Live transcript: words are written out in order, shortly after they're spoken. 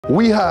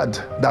We heard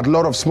that a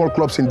lot of small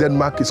clubs in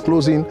Denmark is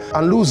closing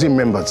and losing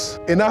members.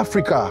 In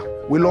Africa,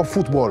 we love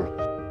football,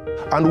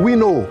 and we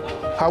know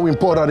how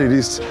important it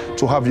is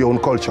to have your own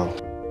culture.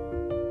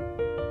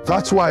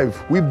 That's why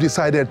we've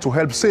decided to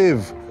help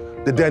save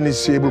the Danish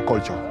Seriebolden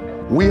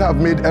culture. We have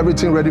made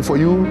everything ready for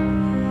you,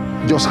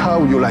 just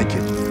how you like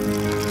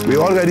it. We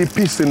already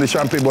pissed in the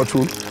champagne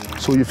bottle,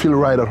 so you feel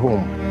right at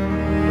home.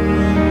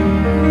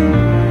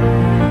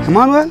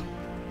 Emmanuel,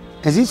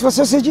 is this for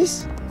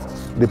sausages?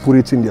 They put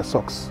it in their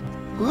socks.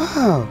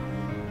 Wow.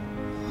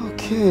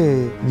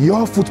 Okay.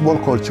 Your football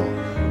culture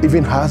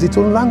even has its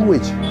own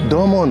language.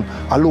 Dormon,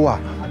 Aloha,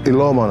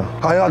 Ilomon,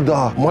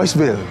 Hayada,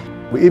 Moisville.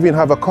 We even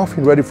have a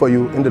coffin ready for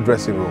you in the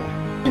dressing room.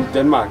 In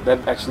Denmark,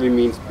 that actually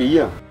means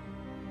beer.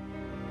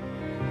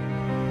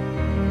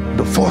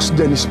 The first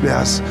Danish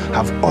players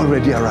have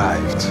already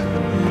arrived.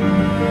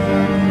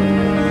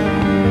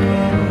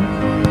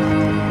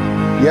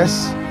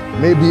 Yes,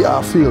 maybe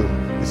our field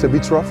is a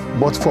bit rough,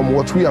 but from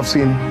what we have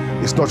seen,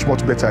 it's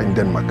much better in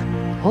Denmark.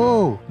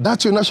 Oh,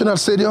 that's your national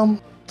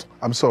stadium?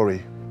 I'm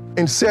sorry.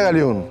 In Sierra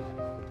Leone,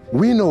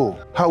 we know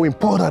how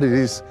important it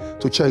is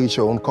to cherish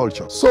your own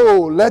culture.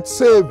 So let's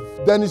save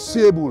Dansk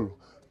Seriebolden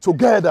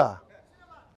together.